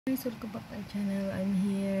Welcome back to my channel. I'm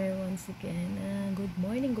here once again. Good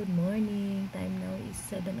morning, good morning. Time now is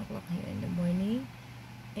 7 o'clock here in the morning.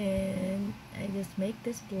 And I just make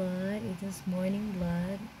this vlog. It's just morning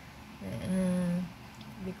vlog.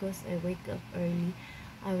 Because I wake up early.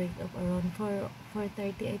 I wake up around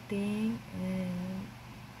 4:30 I think. And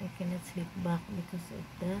I cannot sleep back because of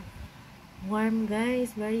the warm,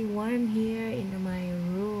 guys. Very warm here in my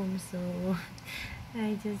room. So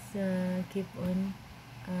I just keep on.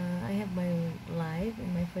 I have my live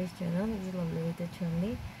in my first channel. This is Lovely with the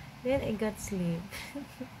Chunli. Then I got sleep.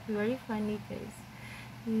 Very funny, guys.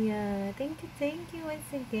 Yeah, thank you once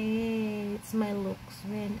again. It's my looks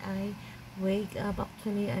when I wake up.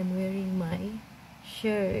 Actually, I'm wearing my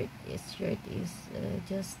shirt. This shirt is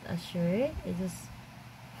just a shirt. I just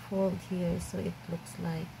fold here so it looks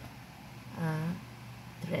like a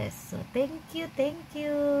dress. So thank you,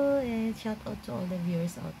 and shout out to all the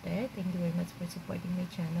viewers out there. Thank you very much for supporting my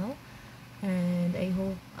channel, and I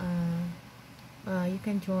hope you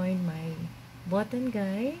can join my button,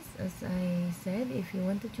 guys. As I said, if you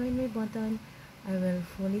want to join my button, I will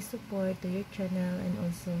fully support to your channel, and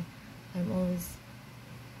also I'm always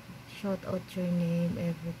shout out your name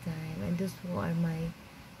every time. And those who are my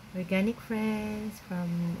organic friends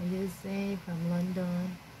from USA, from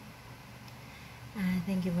London,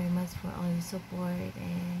 thank you very much for all your support,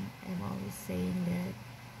 and I'm always saying that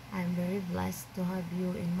I'm very blessed to have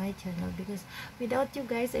you in my channel, because without you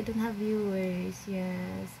guys I don't have viewers.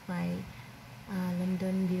 Yes, my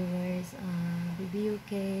London viewers,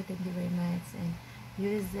 BBUK, thank you very much, and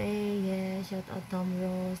USA, yeah, shout out Tom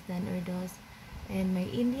Rose, Dan Erdos, and my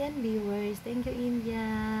Indian viewers, thank you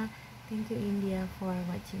India, for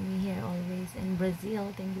watching me here always, and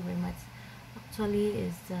Brazil, thank you very much. Actually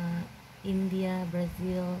is India,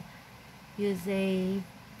 Brazil, USA,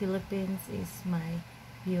 Philippines is my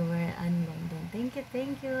viewer, and London. Thank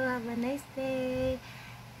you. Have a nice day.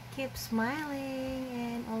 Keep smiling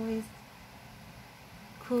and always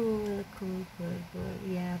cool.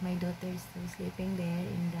 Yeah, my daughter is still sleeping there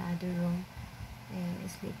in the other room, and I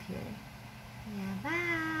sleep here. Yeah,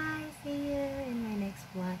 bye. See you in my next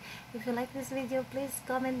vlog. If you like this video, please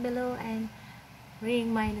comment below and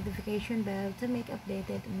ring my notification bell to make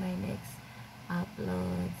updated in my next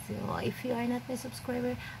upload. So if you are not my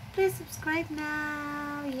subscriber, please subscribe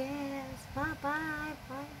now. Yeah.